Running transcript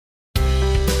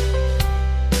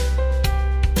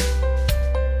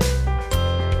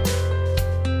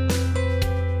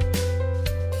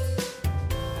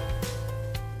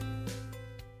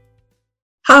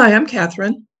Hi, I'm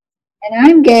Catherine. And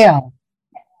I'm Gail.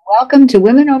 Welcome to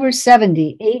Women Over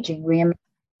 70 Aging Reimagined,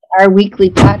 our weekly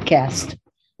podcast.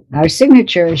 Our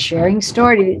signature is sharing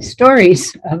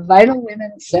stories of vital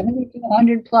women 70 to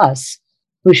 100 plus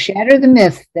who shatter the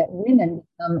myth that women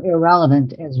become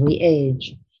irrelevant as we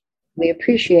age. We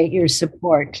appreciate your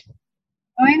support.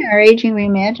 Join our Aging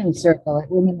Reimagined circle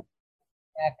at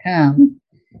women.com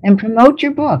and promote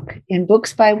your book in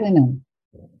Books by Women,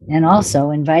 and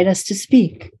also invite us to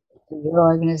speak to your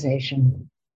organization.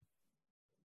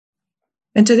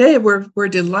 And today we're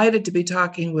delighted to be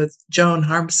talking with Joan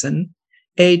Harmson,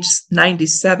 age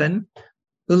 97,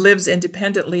 who lives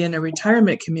independently in a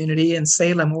retirement community in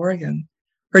Salem, Oregon.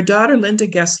 Her daughter, Linda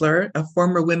Gessler, a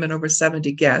former Women Over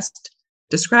 70 guest,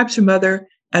 describes her mother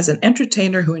as an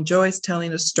entertainer who enjoys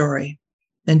telling a story.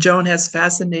 And Joan has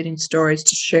fascinating stories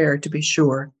to share, to be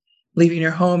sure, leaving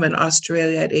her home in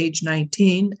Australia at age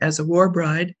 19 as a war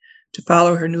bride to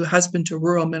follow her new husband to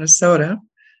rural Minnesota,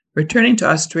 returning to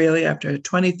Australia after a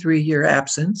 23-year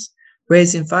absence,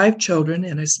 raising 5 children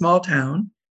in a small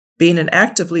town, being an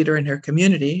active leader in her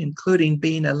community, including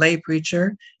being a lay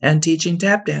preacher and teaching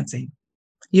tap dancing.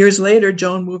 Years later,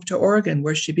 Joan moved to Oregon,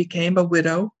 where she became a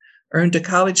widow, earned a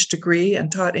college degree and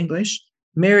taught English,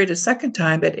 married a second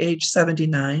time at age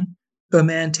 79 to a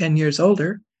man 10 years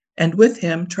older, and with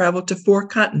him traveled to 4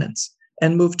 continents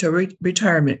and moved to a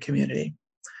retirement community.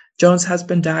 Joan's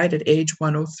husband died at age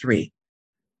 103.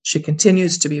 She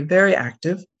continues to be very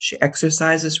active. She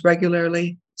exercises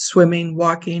regularly, swimming,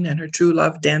 walking, and her true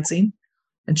love, dancing.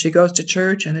 And she goes to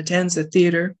church and attends the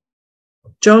theater.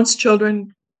 Joan's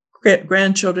children,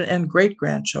 grandchildren, and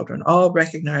great-grandchildren all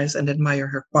recognize and admire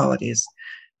her qualities,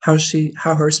 how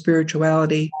her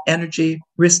spirituality, energy,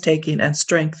 risk-taking, and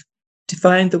strength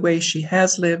define the way she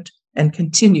has lived and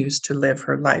continues to live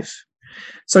her life.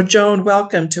 So, Joan,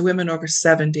 welcome to Women Over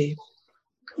 70.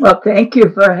 Well, thank you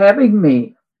for having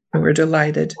me. We're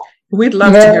delighted. We'd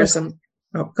love to hear some.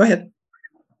 Oh, go ahead.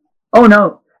 Oh,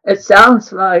 no. It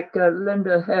sounds like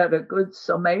Linda had a good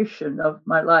summation of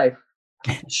my life.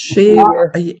 She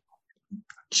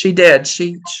did.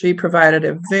 She provided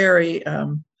a very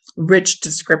rich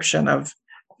description of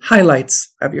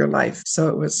highlights of your life. So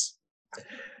it was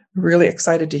really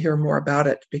excited to hear more about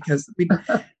it, because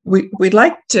we'd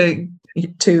like to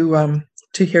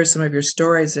hear some of your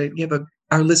stories that give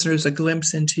our listeners a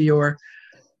glimpse into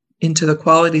the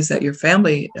qualities that your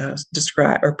family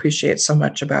describe or appreciate so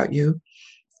much about you.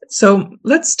 So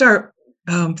let's start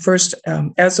first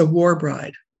as a war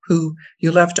bride who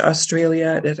you left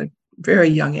Australia at a very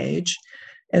young age.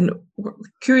 And we're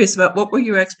curious about what were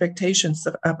your expectations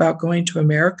about going to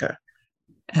America?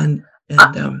 And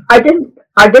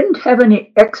I didn't have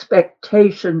any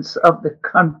expectations of the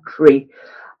country.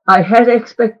 I had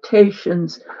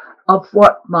expectations of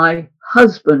what my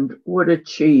husband would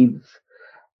achieve,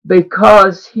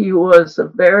 because he was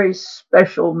a very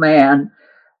special man,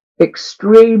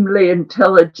 extremely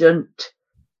intelligent.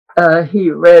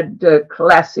 He read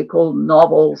classical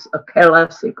novels,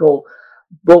 classical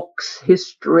books,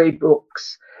 history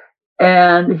books,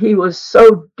 and he was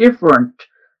so different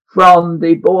from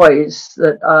the boys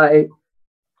that I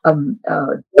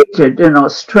dated in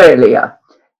Australia.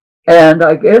 And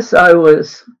I guess I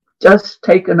was just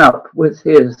taken up with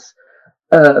his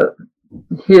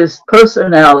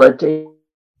personality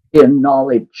and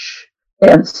knowledge.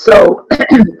 And so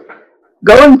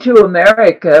going to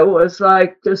America was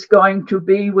like just going to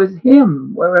be with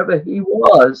him wherever he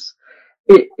was.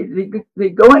 The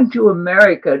going to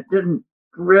America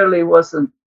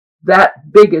wasn't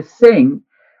that big a thing.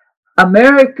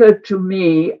 America, to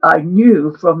me, I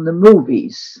knew from the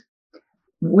movies.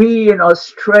 We in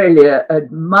Australia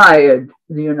admired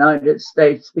the United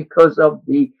States because of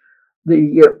the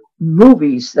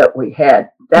movies that we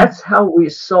had. That's how we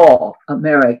saw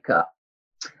America.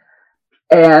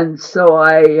 And so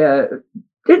I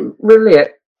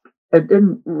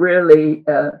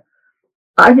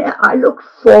looked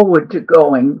forward to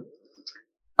going.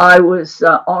 I was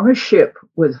on a ship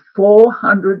with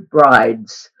 400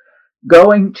 brides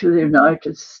going to the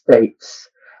United States,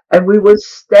 and we were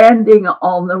standing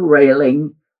on the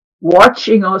railing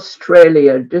watching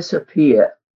Australia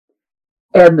disappear,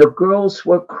 and the girls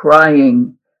were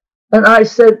crying. And I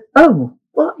said, "Oh,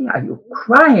 why are you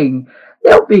crying?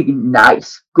 There'll be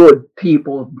nice, good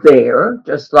people there,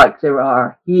 just like there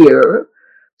are here."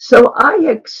 So I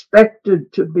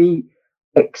expected to be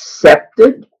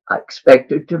accepted. I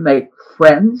expected to make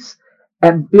friends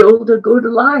and build a good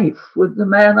life with the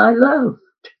man I loved.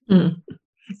 Did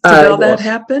all that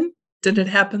happen? Did it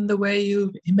happen the way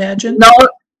you imagined?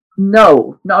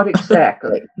 No, not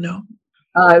exactly. No.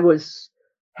 I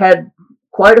had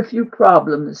quite a few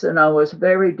problems, and I was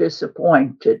very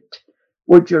disappointed.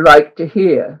 Would you like to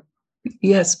hear?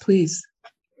 Yes, please.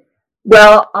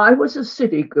 Well, I was a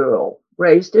city girl,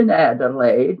 raised in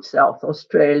Adelaide, South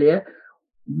Australia,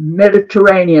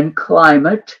 Mediterranean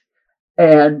climate,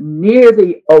 and near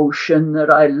the ocean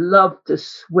that I love to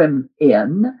swim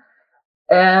in,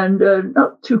 and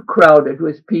not too crowded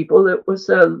with people. It was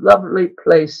a lovely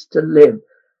place to live.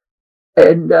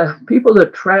 And people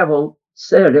that traveled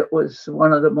said it was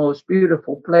one of the most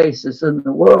beautiful places in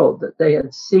the world that they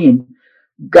had seen.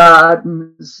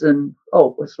 Gardens and,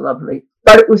 oh, it was lovely.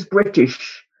 But it was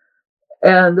British.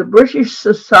 And the British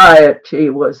society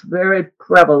was very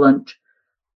prevalent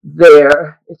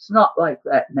there. It's not like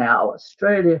that now.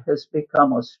 Australia has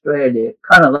become Australia,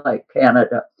 kind of like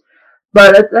Canada.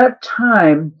 But at that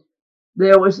time,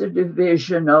 there was a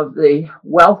division of the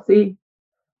wealthy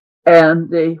and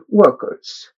the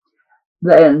workers.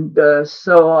 And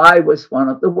so I was one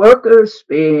of the workers,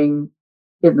 being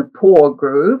in the poor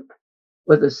group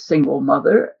with a single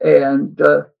mother and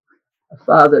a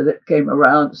father that came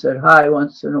around and said hi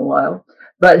once in a while,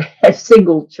 but a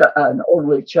single an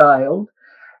only child.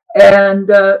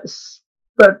 And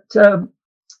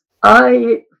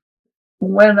I,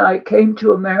 when I came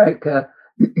to America,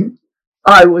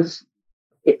 I was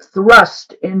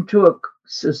thrust into a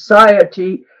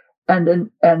society and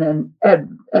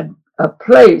a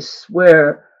place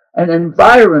where an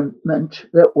environment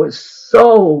that was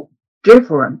so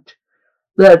different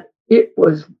that it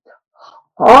was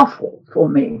awful for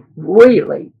me,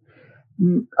 really.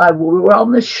 We were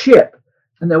on the ship,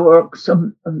 and there were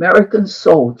some American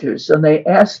soldiers, and they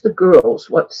asked the girls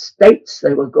what states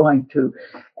they were going to.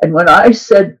 And when I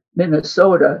said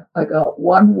Minnesota, I got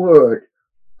one word: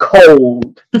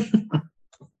 cold.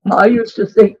 I used to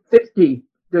think 50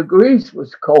 degrees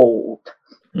was cold.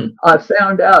 I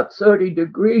found out 30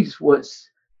 degrees was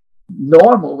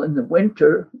normal in the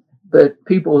winter, but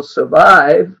people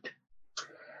survived.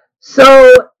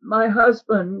 So my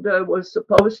husband was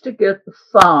supposed to get the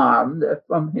farm that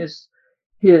from his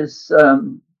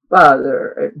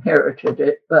father inherited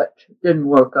it, but didn't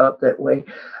work out that way.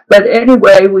 But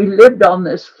anyway, we lived on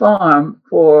this farm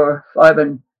for 5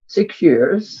 and 6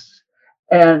 years,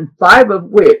 and 5 of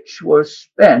which were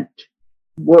spent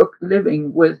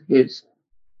living with his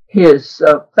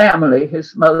family,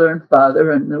 his mother and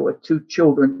father, and there were 2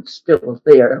 children still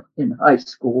there in high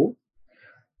school.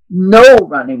 No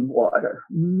running water,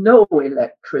 no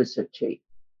electricity.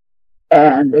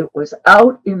 And it was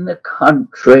out in the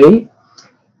country,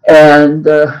 and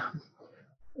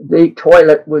the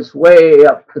toilet was way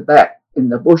up the back in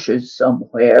the bushes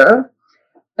somewhere.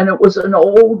 And it was an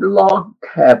old log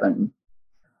cabin.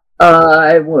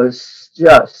 I was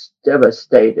just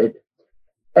devastated.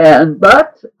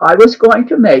 But I was going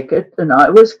to make it, and I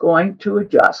was going to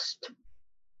adjust.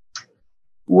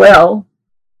 Well,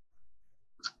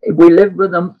 we lived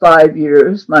with them 5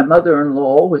 years. My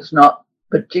mother-in-law was not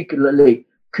particularly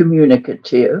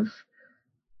communicative.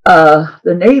 The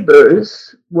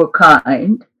neighbors were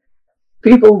kind.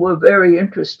 People were very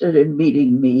interested in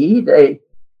meeting me. They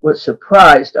were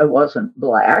surprised I wasn't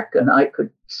black and I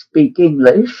could speak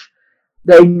English.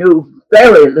 They knew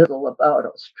very little about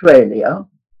Australia.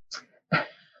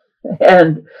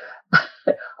 And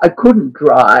I couldn't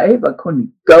drive. I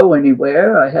couldn't go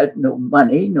anywhere. I had no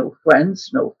money, no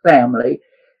friends, no family.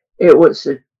 It was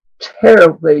a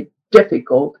terribly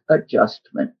difficult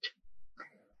adjustment.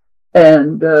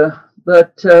 And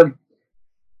but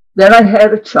then I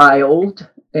had a child,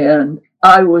 and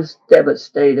I was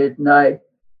devastated. And I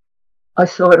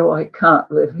thought, oh, I can't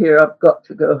live here. I've got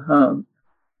to go home.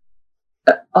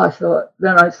 I thought,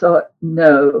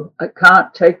 no, I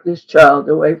can't take this child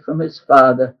away from his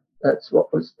father. That's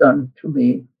what was done to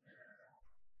me.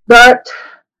 But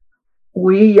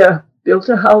we built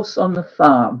a house on the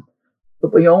farm,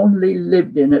 but we only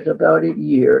lived in it about 1.5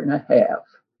 years.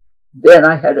 Then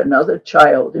I had another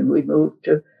child, and we moved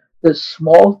to this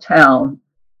small town,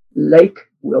 Lake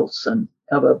Wilson,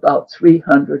 of about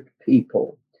 300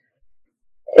 people,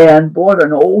 and bought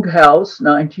an old house,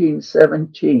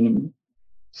 1917.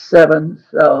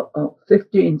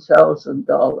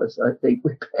 $15,000, I think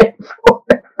we paid for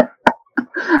it.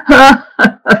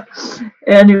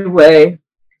 Anyway,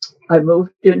 I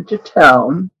moved into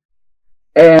town,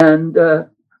 and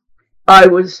I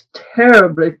was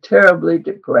terribly, terribly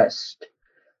depressed.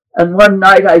 And one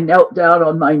night I knelt down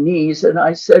on my knees and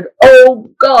I said,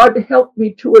 oh, God, help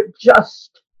me to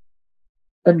adjust.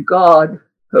 And God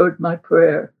heard my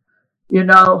prayer. You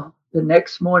know, the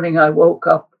next morning I woke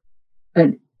up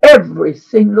and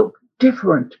everything looked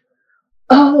different.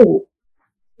 Oh,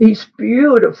 these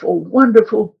beautiful,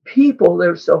 wonderful people.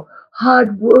 They're so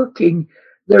hardworking.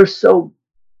 They're so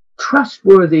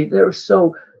trustworthy. They're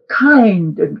so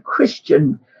kind and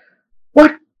Christian.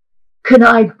 What can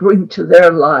I bring to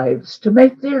their lives to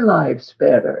make their lives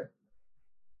better?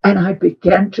 And I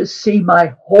began to see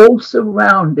my whole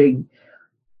surrounding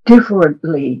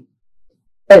differently.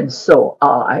 And so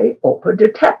I opened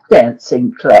a tap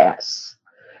dancing class,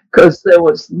 because there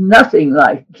was nothing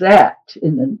like that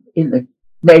in the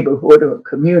neighborhood or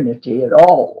community at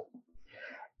all.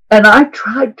 And I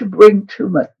tried to bring to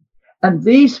my, and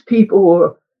these people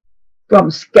were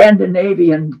from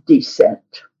Scandinavian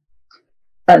descent.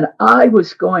 And I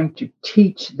was going to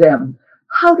teach them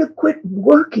how to quit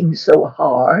working so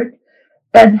hard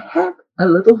and have a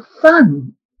little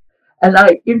fun. And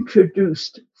I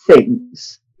introduced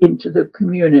things into the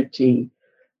community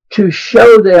to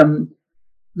show them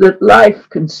that life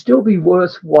can still be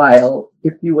worthwhile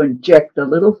if you inject a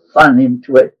little fun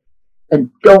into it and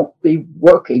don't be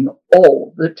working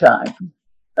all the time.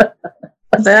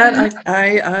 That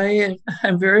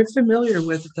I'm very familiar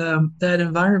with that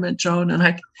environment, Joan, and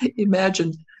I can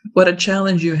imagine what a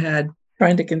challenge you had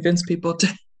trying to convince people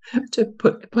to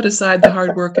put aside the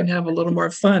hard work and have a little more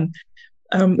fun.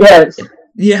 Yes.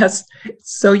 Yes.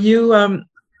 So you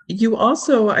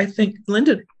also, I think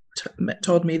Linda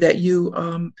told me that you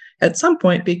at some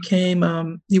point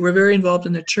became you were very involved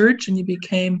in the church, and you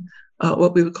became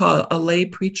what we would call a lay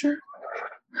preacher.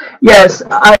 Yes,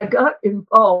 I got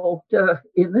involved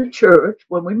in the church.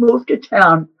 When we moved to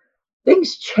town,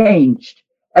 things changed,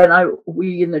 and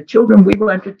we and the children, we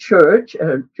went to church.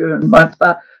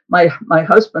 My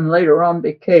husband later on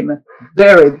became a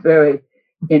very, very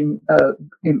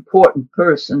important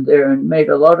person there and made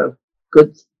a lot of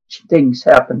good things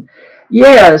happen.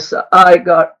 Yes, I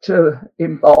got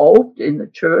involved in the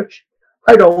church.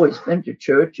 I'd always been to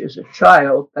church as a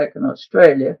child back in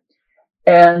Australia,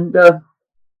 and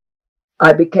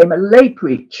I became a lay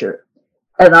preacher,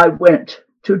 and I went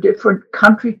to different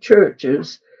country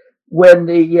churches when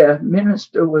the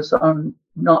minister was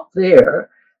not there,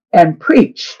 and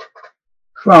preached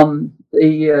from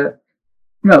the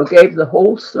gave the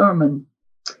whole sermon,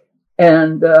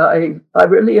 and I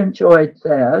really enjoyed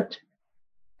that.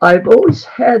 I've always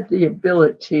had the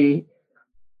ability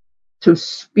to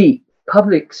speak,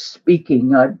 public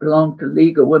speaking. I belong to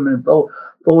League of Women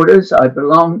Voters. I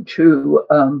belong to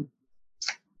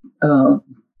I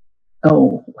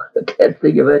can't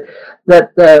think of it,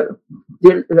 that the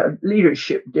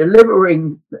leadership,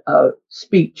 delivering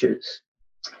speeches.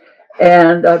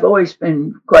 And I've always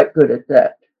been quite good at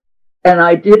that. And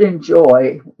I did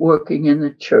enjoy working in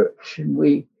the church, and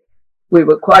we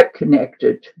were quite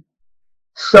connected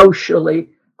socially.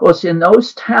 Of course, in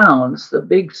those towns, the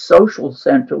big social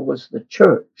center was the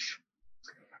church.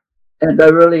 And I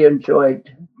really enjoyed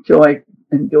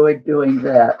doing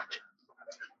that.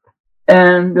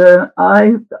 And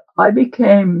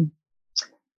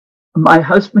my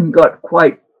husband got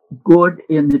quite good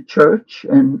in the church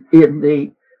and in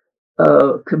the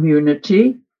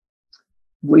community.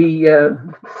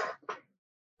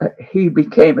 He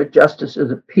became a justice of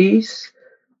the peace,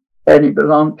 and he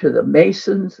belonged to the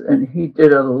Masons, and he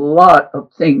did a lot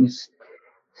of things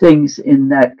in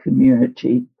that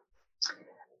community.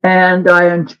 And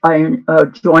I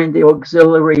joined the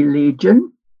Auxiliary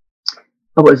Legion.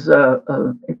 I was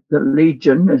the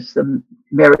Legion is the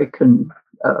American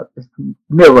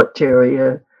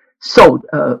military,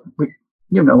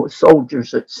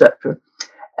 soldiers, etc.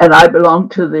 And I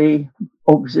belonged to the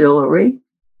Auxiliary,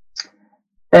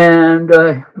 and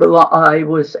I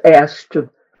was asked to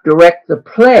direct the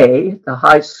play. The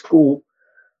high school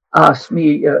asked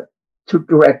me to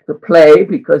direct the play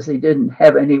because they didn't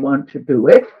have anyone to do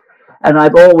it, and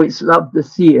I've always loved the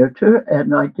theater,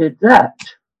 and I did that.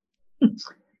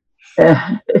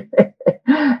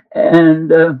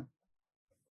 And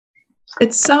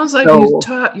it sounds like you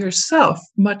taught yourself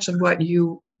much of what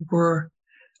you were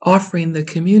offering the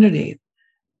community.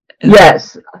 And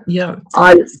yes. Yeah.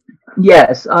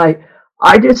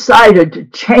 I decided to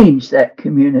change that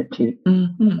community.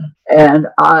 Mm-hmm. And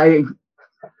I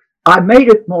made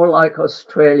it more like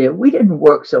Australia. We didn't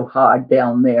work so hard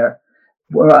down there,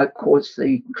 where of course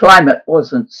the climate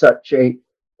wasn't such a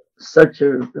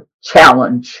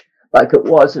challenge like it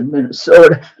was in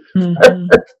Minnesota. Mm-hmm.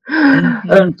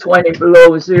 Mm-hmm. And 20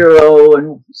 below zero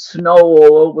and snow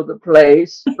all over the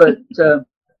place. But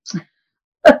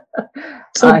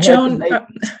so Joan,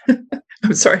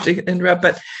 I'm sorry to interrupt,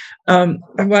 but I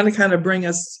want to kind of bring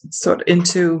us sort of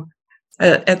into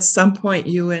at some point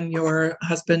you and your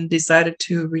husband decided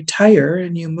to retire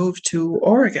and you moved to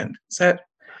Oregon. Is that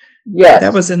Yes.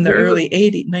 That was in the early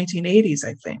 1980s,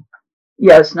 I think.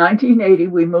 Yes, 1980,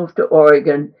 we moved to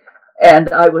Oregon,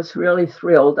 and I was really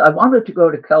thrilled. I wanted to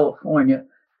go to California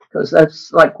because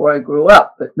that's like where I grew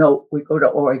up, but no, we go to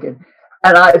Oregon.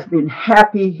 And I've been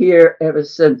happy here ever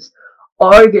since.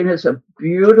 Oregon is a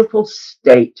beautiful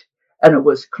state, and it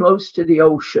was close to the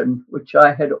ocean, which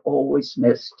I had always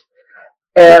missed.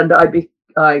 And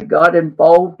I got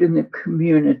involved in the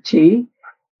community,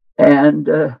 and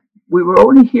we were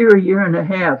only here a year and a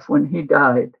half when he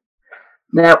died.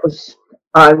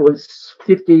 I was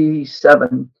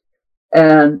 57,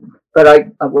 but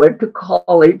I went to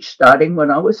college starting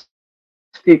when I was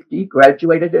 50,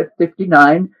 graduated at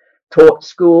 59, taught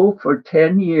school for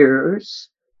 10 years,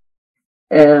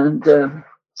 and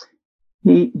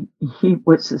he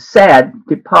was a sad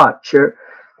departure.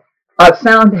 I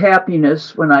found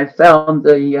happiness when I found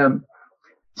the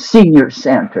senior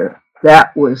center.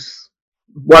 That was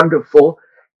wonderful.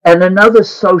 And another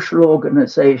social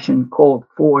organization called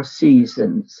Four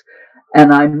Seasons.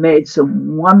 And I made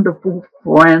some wonderful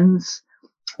friends,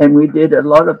 and we did a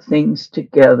lot of things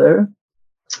together.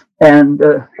 And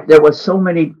there were so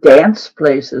many dance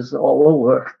places all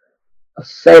over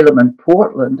Salem and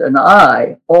Portland, and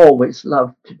I always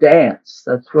loved to dance.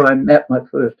 That's where I met my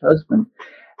first husband.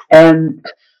 And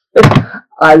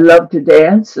I loved to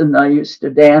dance, and I used to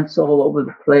dance all over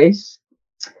the place.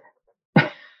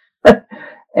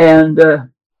 And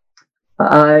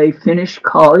I finished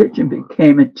college and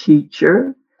became a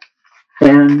teacher,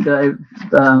 and I've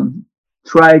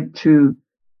tried to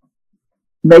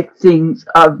make things.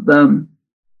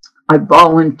 I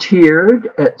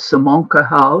volunteered at Samonka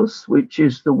House, which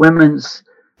is the women's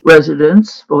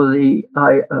residence for the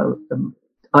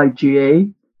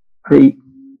IGA.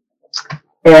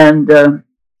 And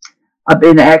I've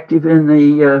been active in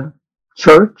the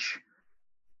church,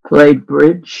 played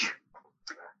bridge.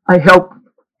 I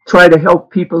try to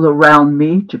help people around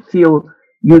me to feel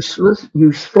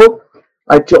useful.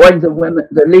 I joined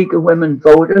the League of Women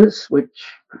Voters, which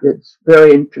is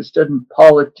very interested in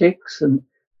politics, and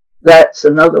that's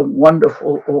another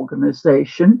wonderful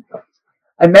organization.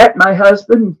 I met my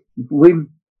husband.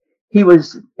 He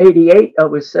was 88, I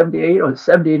was 78, or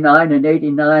 79 and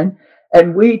 89,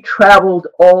 and we traveled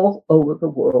all over the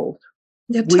world.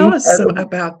 Yeah, tell us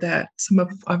about that, some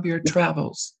of your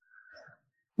travels.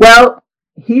 Well,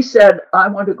 he said, I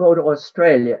want to go to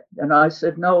Australia. And I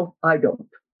said, no, I don't.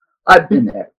 I've been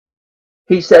there.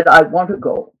 He said, I want to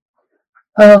go.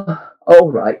 All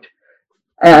right.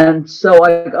 And so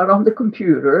I got on the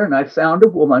computer and I found a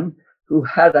woman who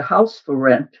had a house for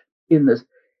rent in this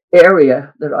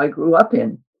area that I grew up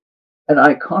in. And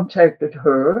I contacted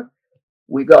her.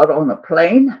 We got on a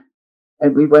plane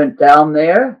and we went down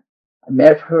there. I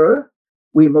met her.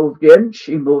 We moved in,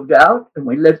 she moved out, and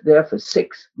we lived there for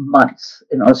 6 months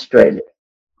in Australia.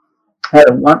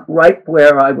 Right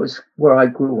where I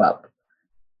grew up.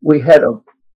 We had a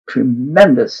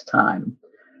tremendous time.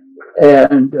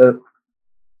 And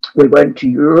we went to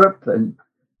Europe and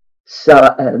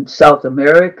South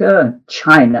America and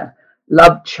China.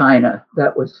 Loved China.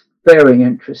 That was very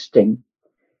interesting.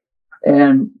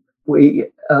 And we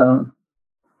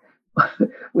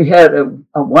had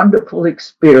a wonderful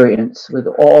experience with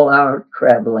all our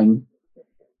traveling.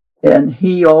 And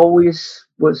he always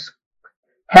was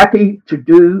happy to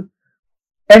do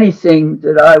anything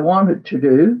that I wanted to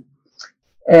do.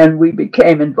 And we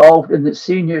became involved in the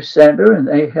senior center, and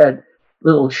they had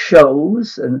little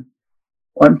shows. And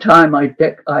one time I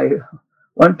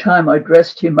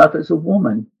dressed him up as a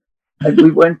woman, and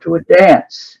we went to a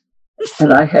dance.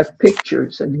 And I have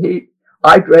pictures, and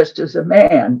I dressed as a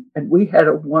man, and we had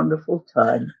a wonderful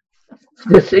time.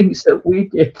 The things that we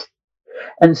did,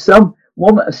 and some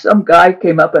guy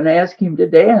came up and asked him to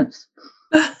dance,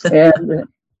 and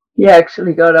he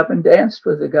actually got up and danced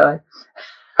with the guy.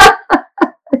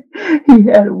 He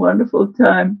had a wonderful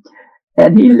time,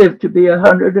 and he lived to be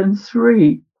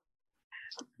 103.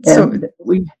 And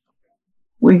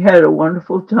we had a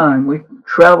wonderful time. We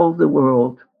traveled the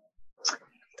world.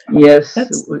 Yes,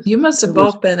 you must have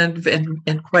both been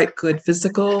in quite good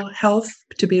physical health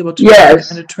to be able to do that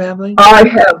kind of traveling. I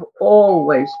have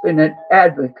always been an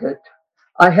advocate.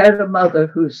 I had a mother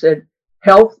who said,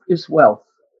 health is wealth.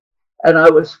 And I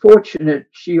was fortunate.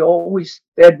 She always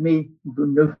fed me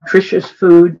nutritious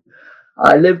food.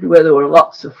 I lived where there were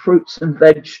lots of fruits and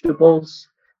vegetables.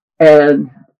 And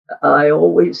I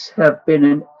always have been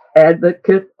an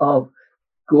advocate of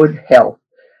good health.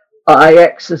 I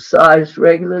exercise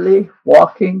regularly,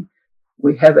 walking.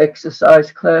 We have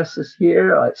exercise classes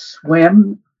here. I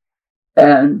swim.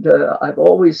 And I've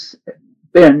always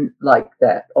been like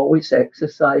that, always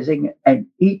exercising and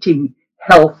eating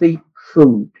healthy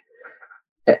food.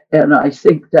 And I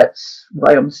think that's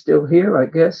why I'm still here, I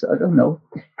guess. I don't know.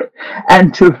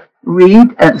 And to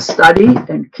read and study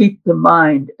and keep the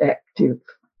mind active.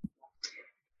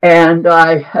 And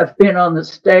I have been on the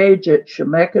stage at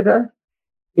Chemeketa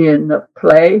in the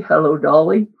play Hello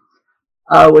Dolly.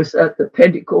 I was at the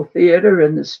Pentacle Theater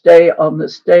on the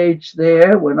stage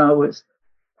there when I was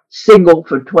single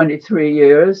for 23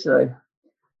 years. I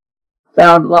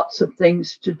found lots of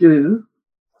things to do,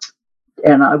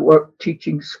 and I worked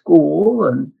teaching school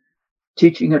and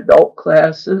teaching adult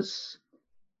classes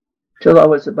till I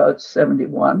was about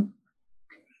 71.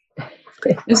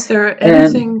 Is there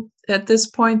anything at this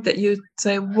point that you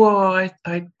say, whoa,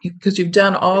 because you've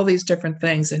done all these different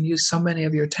things and used so many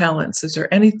of your talents, is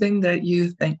there anything that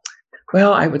you think,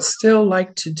 well, I would still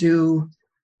like to do?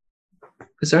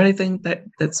 Is there anything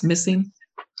that's missing?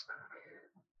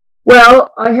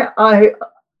 Well, I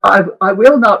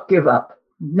will not give up,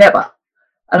 never.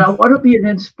 And I want to be an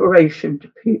inspiration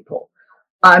to people.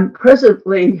 I'm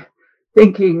presently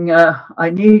thinking I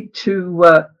need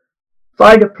to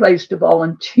find a place to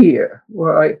volunteer,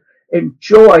 where I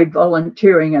enjoyed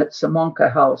volunteering at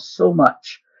Samonka House so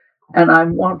much. And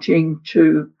I'm wanting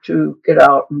to get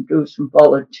out and do some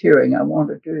volunteering. I want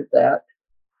to do that.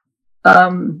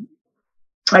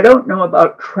 I don't know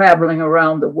about traveling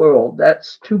around the world.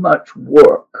 That's too much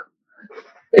work.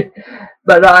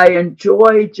 But I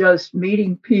enjoy just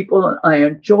meeting people, and I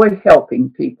enjoy helping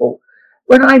people.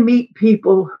 When I meet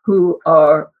people who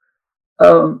are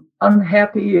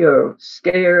unhappy or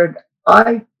scared,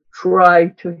 I try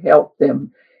to help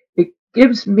them. It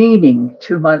gives meaning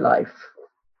to my life.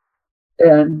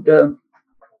 And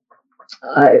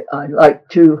I like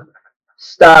to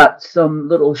start some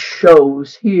little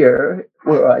shows here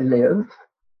where I live.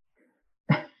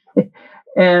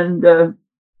 And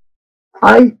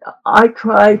I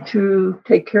try to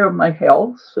take care of my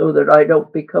health so that I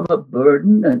don't become a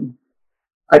burden, and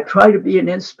I try to be an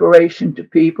inspiration to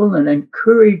people and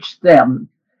encourage them.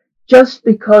 Just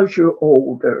because you're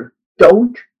older,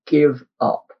 don't give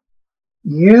up.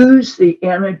 Use the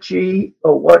energy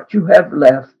or what you have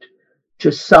left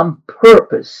to some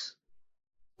purpose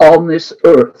on this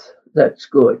earth that's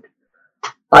good.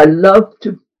 I love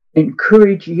to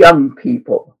encourage young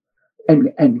people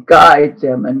and guide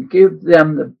them and give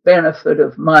them the benefit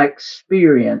of my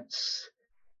experience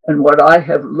and what I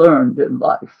have learned in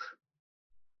life.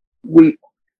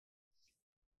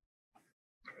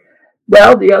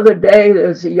 Well, the other day,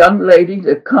 there's a young lady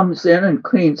that comes in and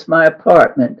cleans my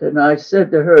apartment. And I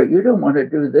said to her, you don't want to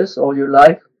do this all your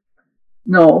life?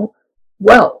 No.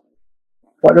 Well,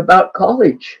 what about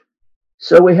college?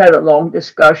 So we had a long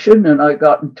discussion, and I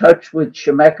got in touch with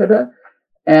Chemeketa,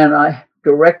 and I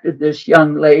directed this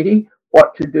young lady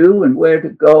what to do and where to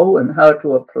go and how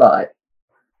to apply.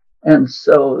 And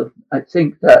so I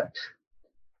think that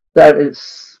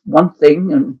is one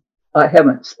thing, and I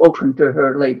haven't spoken to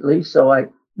her lately, so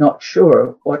I'm not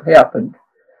sure what happened.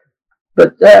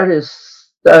 But that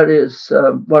is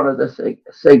one of the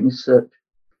things that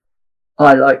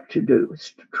I like to do,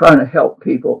 is trying to help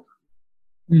people.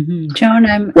 Mm-hmm. Joan,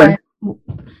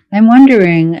 I'm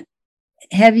wondering,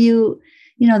 have you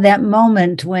that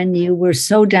moment when you were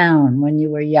so down, when you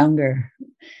were younger,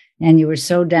 and you were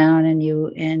so down, and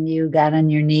you got on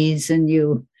your knees and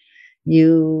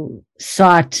you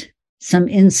sought some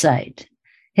insight.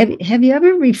 Have you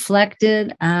ever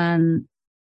reflected on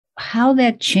how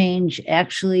that change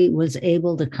actually was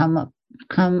able to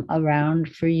come around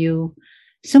for you?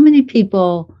 So many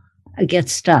people get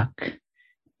stuck.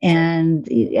 And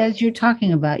as you're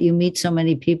talking about, you meet so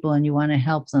many people and you want to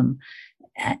help them.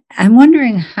 I'm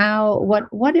wondering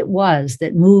what it was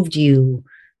that moved you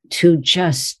to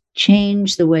just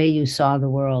change the way you saw the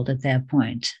world at that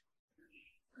point.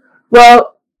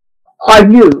 Well, I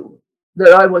knew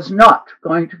that I was not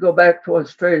going to go back to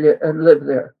Australia and live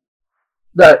there.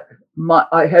 That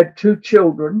I had 2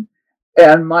 children,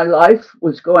 and my life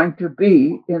was going to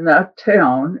be in that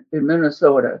town in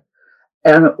Minnesota.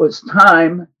 And it was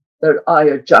time that I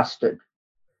adjusted.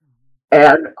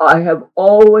 And I have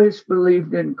always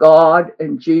believed in God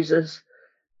and Jesus.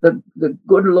 The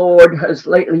good Lord has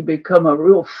lately become a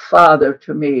real father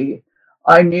to me.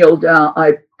 I kneel down,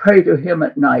 I pray to him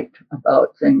at night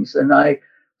about things, and I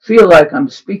feel like I'm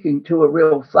speaking to a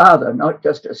real father, not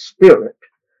just a spirit.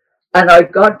 And I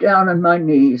got down on my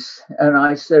knees and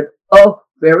I said, oh,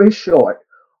 very short,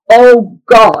 oh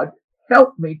God,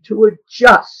 help me to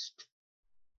adjust.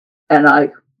 And I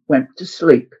went to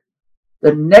sleep.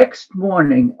 The next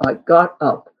morning I got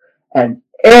up and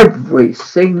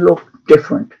everything looked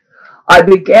different. I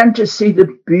began to see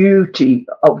the beauty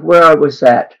of where I was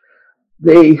at,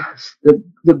 the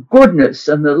goodness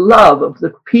and the love of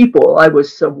the people I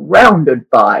was surrounded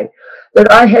by that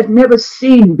I had never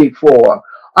seen before.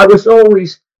 I was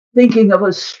always thinking of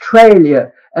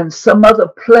Australia and some other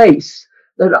place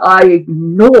that I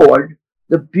ignored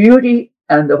the beauty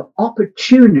and the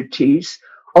opportunities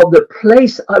of the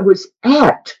place I was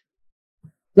at,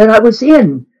 that I was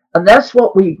in. And that's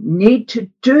what we need to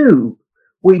do.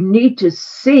 We need to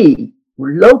see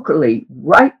locally,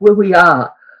 right where we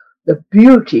are, the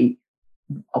beauty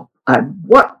and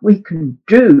what we can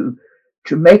do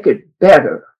to make it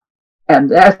better. And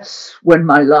that's when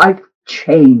my life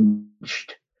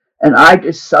changed. And I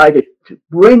decided to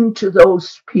bring to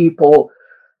those people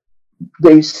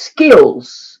the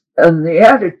skills and the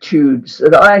attitudes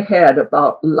that I had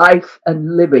about life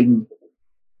and living.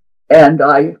 And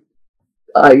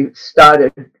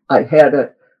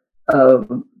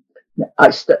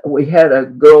we had a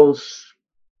girls'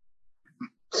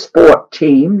 sport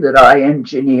team that I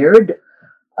engineered.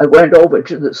 I went over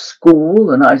to the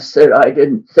school and I said I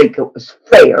didn't think it was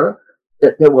fair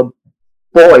that there were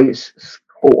boys'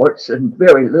 sports and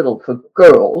very little for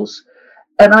girls.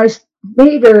 And I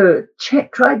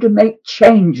tried to make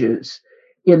changes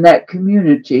in that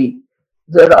community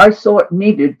that I thought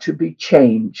needed to be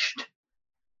changed.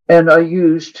 And I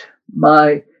used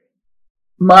my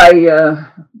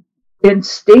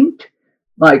instinct,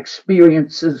 my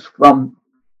experiences from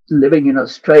living in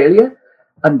Australia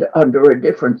and under a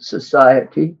different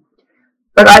society.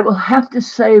 But I will have to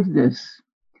say this.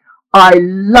 I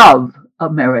love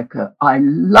America. I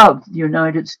love the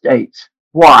United States.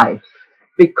 Why?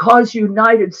 Because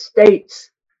United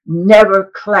States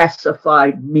never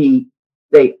classified me.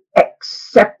 They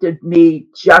accepted me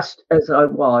just as I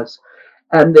was.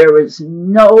 And there's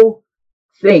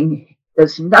nothing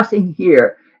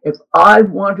here. If I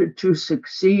wanted to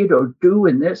succeed or do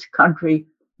in this country,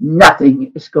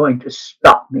 nothing is going to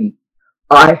stop me.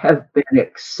 I have been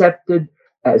accepted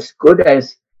as good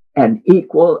as and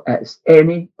equal as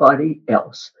anybody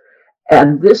else.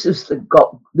 And this is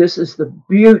the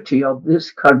beauty of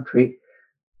this country.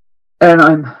 And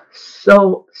I'm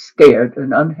so scared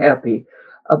and unhappy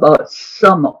about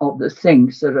some of the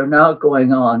things that are now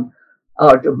going on.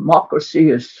 Our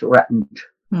democracy is threatened.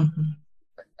 Mm-hmm.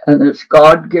 And this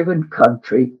God-given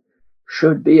country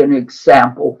should be an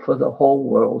example for the whole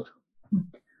world.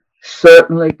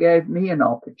 Certainly gave me an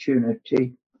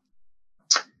opportunity.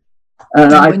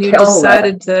 And when you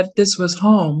decided that this was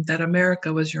home, that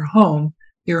America was your home,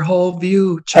 your whole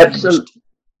view changed.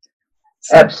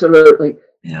 Absolutely.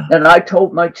 Yeah. And I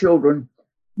told my children,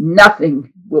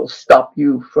 nothing will stop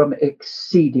you from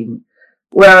exceeding.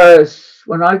 Whereas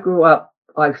when I grew up,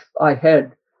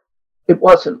 it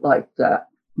wasn't like that.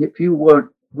 If you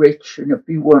weren't rich and if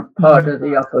you weren't part of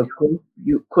the upper group,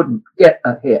 you couldn't get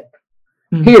ahead.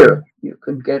 Mm-hmm. Here, you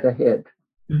can get ahead.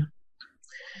 Mm-hmm.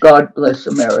 God bless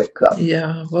America.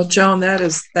 Yeah. Well, Joan,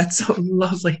 that's a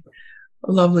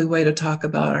lovely way to talk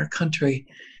about our country.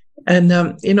 And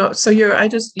so you're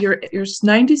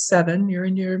 97. You're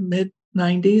in your mid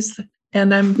 90s,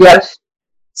 and yes.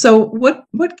 So what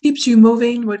keeps you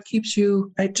moving? What keeps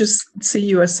you? I just see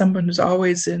you as someone who's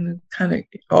always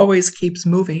always keeps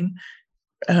moving.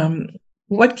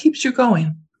 What keeps you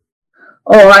going?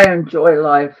 Oh, I enjoy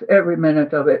life, every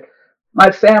minute of it. My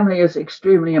family is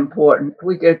extremely important.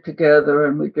 We get together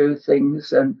and we do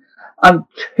things, and I'm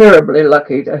terribly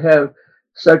lucky to have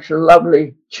such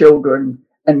lovely children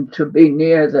and to be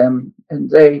near them. And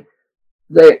they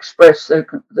express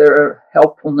their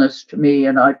helpfulness to me,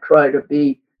 and I try to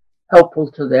be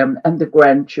helpful to them and the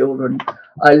grandchildren.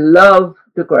 I love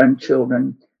the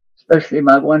grandchildren, especially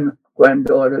my one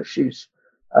granddaughter. She's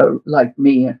like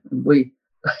me, and we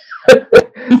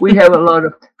we have a lot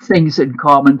of things in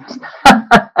common.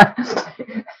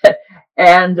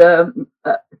 And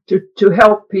to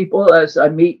help people as I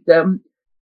meet them,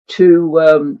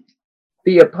 to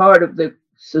be a part of the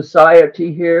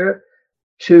society here,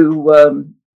 to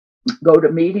go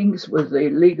to meetings with the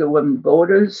League of Women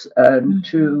Voters, and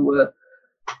to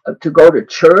go to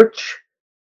church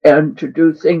and to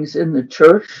do things in the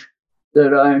church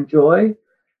that I enjoy,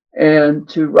 and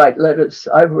to write letters.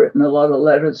 I've written a lot of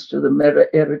letters to the meta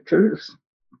editors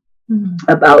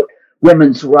about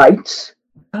women's rights,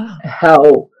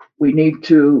 how we need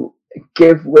to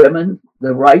give women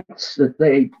the rights that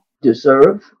they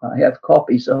deserve. I have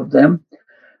copies of them,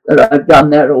 that I've done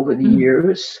that over the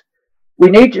years. We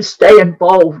need to stay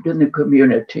involved in the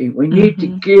community. We need to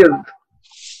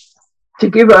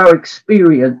give our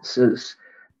experiences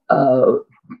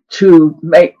to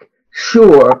make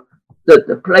sure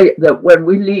that when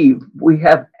we leave, we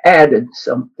have added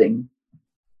something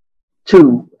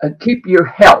to, and keep your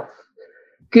health,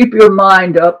 keep your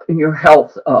mind up and your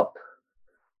health up,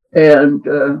 and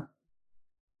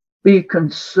be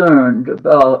concerned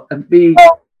about, and be,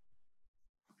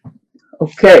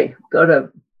 okay, got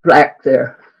a black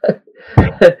there.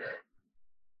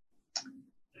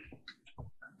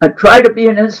 I try to be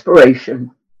an inspiration,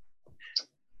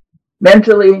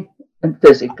 mentally and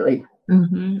physically.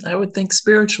 I would think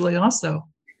spiritually also.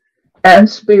 And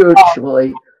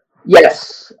spiritually,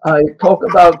 yes. I talk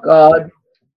about God,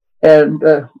 and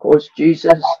of course,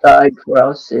 Jesus died for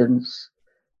our sins,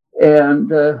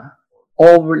 and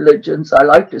all religions. I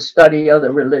like to study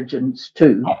other religions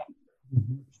too.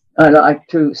 I like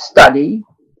to study.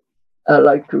 I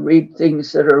like to read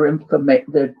things that are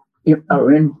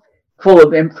full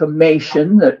of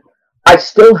information that I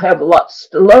still have lots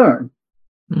to learn.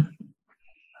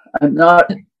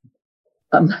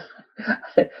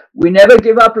 We never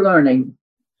give up learning.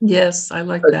 Yes, I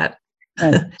like that.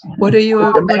 What are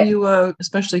you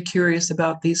especially curious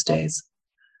about these days?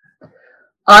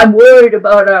 I'm worried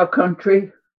about our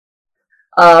country.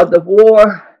 The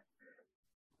war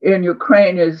in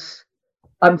Ukraine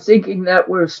I'm thinking that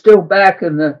we're still back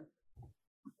in the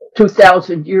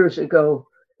 2,000 years ago.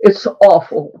 It's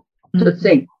awful to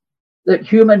think that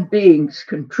human beings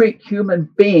can treat human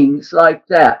beings like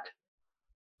that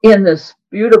in this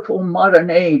beautiful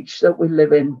modern age that we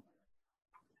live in.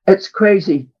 It's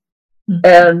crazy.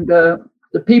 And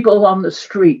the people on the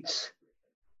streets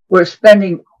were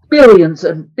spending billions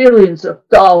and billions of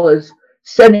dollars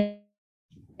sending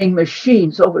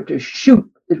machines over to shoot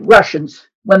the Russians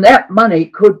when that money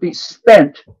could be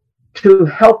spent to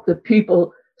help the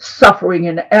people suffering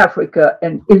in Africa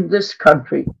and in this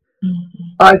country.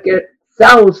 I get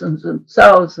thousands and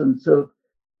thousands of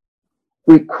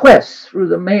requests through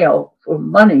the mail for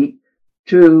money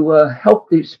to help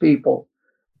these people.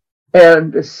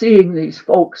 And seeing these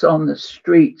folks on the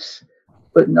streets,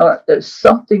 there's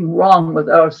something wrong with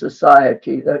our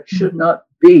society that should not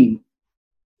be.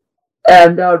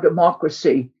 And our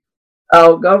democracy,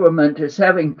 our government is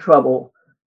having trouble.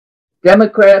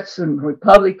 Democrats and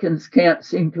Republicans can't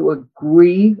seem to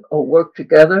agree or work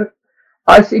together.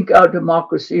 I think our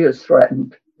democracy is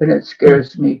threatened, and it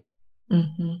scares me.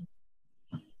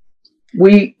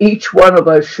 Each one of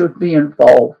us should be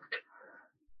involved,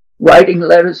 writing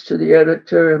letters to the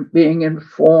editor and being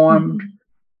informed,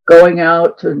 going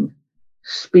out and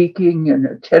speaking and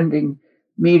attending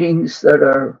meetings that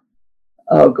are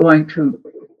going to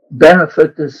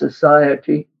benefit the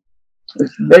society.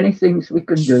 There's many things we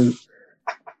can do.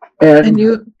 And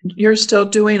you're still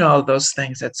doing all of those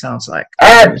things, it sounds like.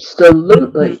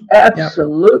 Absolutely.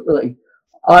 Absolutely. Yep.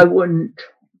 I wouldn't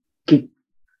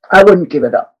give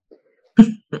it up.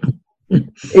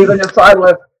 Even if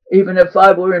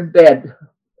I were in bed,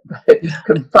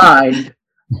 confined,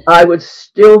 I would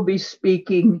still be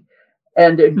speaking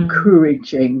and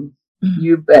encouraging.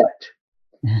 You bet.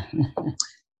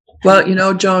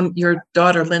 Well, Joan, your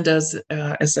daughter Linda is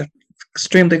an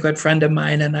extremely good friend of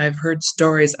mine, and I've heard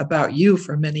stories about you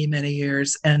for many, many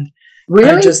years. And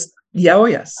really, oh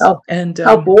yes. And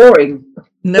how boring?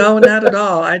 No, not at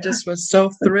all. I just was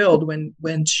so thrilled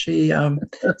when she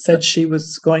said she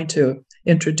was going to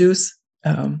introduce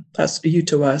you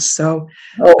to us. So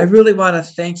I really want to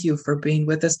thank you for being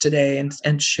with us today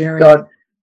and sharing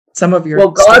some of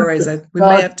your stories. We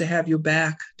may have to have you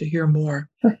back to hear more.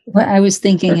 Well, I was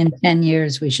thinking in 10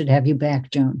 years we should have you back,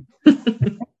 Joan.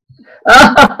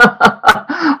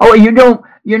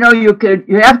 You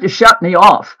have to shut me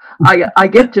off. I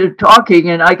get to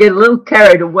talking and I get a little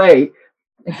carried away.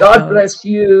 God bless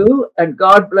you, and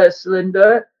God bless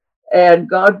Linda, and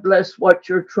God bless what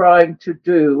you're trying to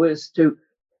do is to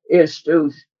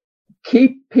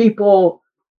keep people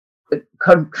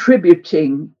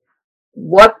contributing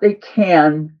what they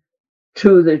can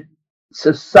to the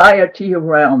society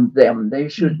around them. They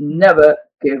should never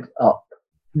give up.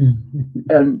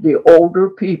 And the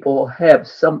older people have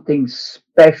something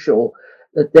special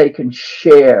that they can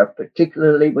share,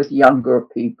 particularly with younger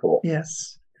people.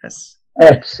 Yes.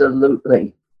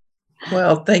 Absolutely.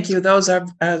 Well, thank you. Those are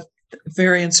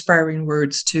very inspiring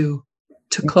words to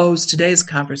close today's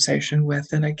conversation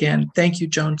with. And again, thank you,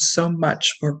 Joan, so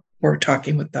much for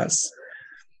talking with us.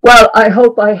 Well, I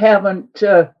hope I haven't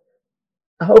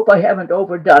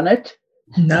overdone it.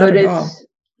 Not at all.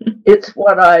 It's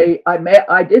what I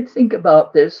did think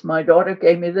about this. My daughter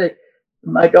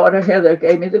Heather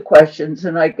gave me the questions,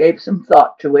 and I gave some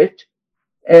thought to it.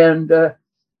 And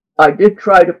I did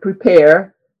try to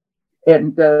prepare.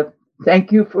 And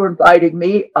thank you for inviting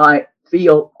me. I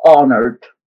feel honored.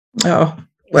 Oh,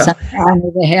 It's well, an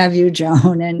honor to have you,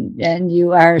 Joan, and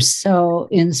you are so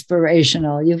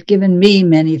inspirational. You've given me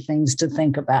many things to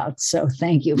think about, so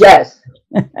thank you. Yes,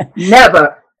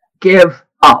 never give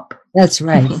up. That's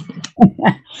right.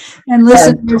 And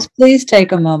listeners, please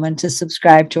take a moment to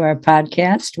subscribe to our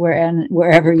podcast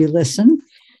wherever you listen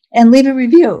and leave a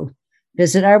review.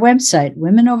 Visit our website,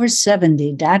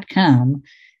 womenover70.com,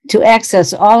 to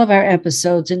access all of our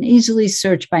episodes and easily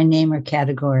search by name or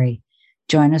category.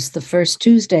 Join us the first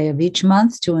Tuesday of each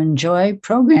month to enjoy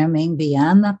programming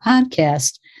beyond the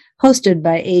podcast hosted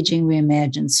by Aging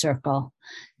Reimagined Circle.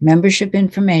 Membership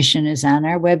information is on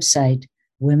our website,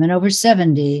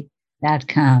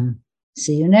 womenover70.com.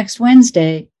 See you next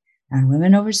Wednesday on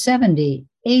Women Over 70,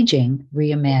 Aging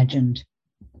Reimagined.